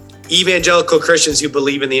 Evangelical Christians who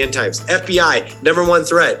believe in the end times. FBI, number one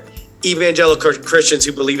threat. Evangelical Christians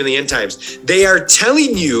who believe in the end times. They are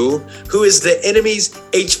telling you who is the enemy's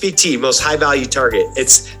HVT, most high value target.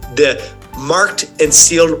 It's the marked and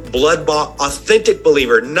sealed, blood-bought, authentic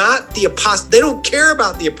believer, not the apostate. They don't care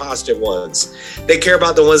about the apostate ones. They care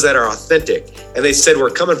about the ones that are authentic. And they said, we're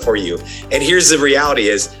coming for you. And here's the reality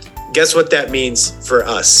is, guess what that means for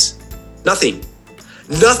us? Nothing.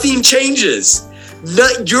 Nothing changes.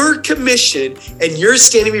 Not your commission and your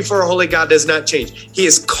standing before a holy God does not change. He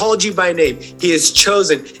has called you by name. He has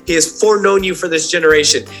chosen. He has foreknown you for this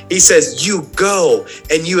generation. He says, you go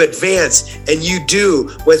and you advance and you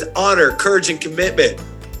do with honor, courage, and commitment.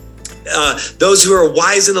 Those who are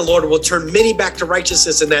wise in the Lord will turn many back to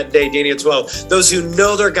righteousness in that day, Daniel 12. Those who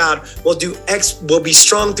know their God will be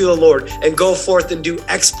strong through the Lord and go forth and do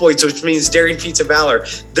exploits, which means daring feats of valor.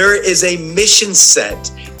 There is a mission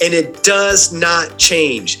set, and it does not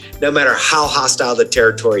change no matter how hostile the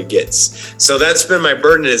territory gets. So that's been my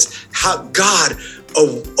burden, is how God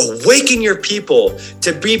awaken your people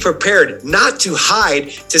to be prepared, not to hide,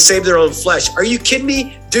 to save their own flesh. Are you kidding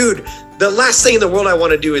me? Dude, the last thing in the world I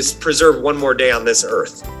want to do is preserve one more day on this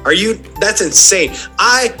earth. That's insane.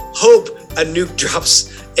 I hope a nuke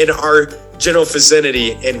drops in our general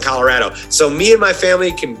vicinity in Colorado, so me and my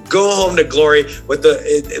family can go home to glory with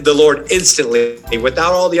the Lord instantly,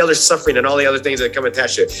 without all the other suffering and all the other things that come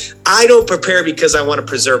attached to it. I don't prepare because I want to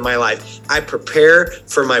preserve my life. I prepare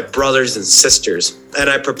for my brothers and sisters, and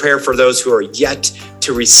I prepare for those who are yet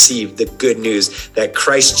to receive the good news that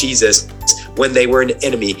Christ Jesus, when they were an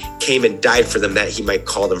enemy, came and died for them that he might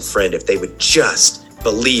call them friend, if they would just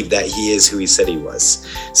believe that he is who he said he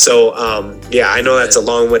was. So, I know that's a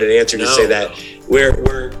long-winded answer to say that.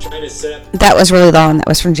 We're trying to set up. That was really long. That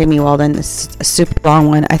was from Jamie Walden. It's a super long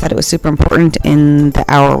one. I thought it was super important in the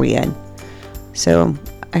hour we in. So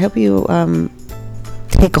I hope you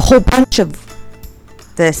take a whole bunch of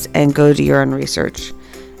this and go do your own research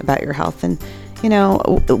about your health. And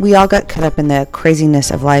we all got caught up in the craziness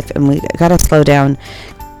of life, and we got to slow down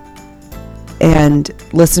and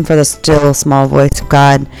listen for the still small voice of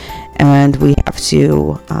God, and we have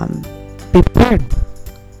to be prepared.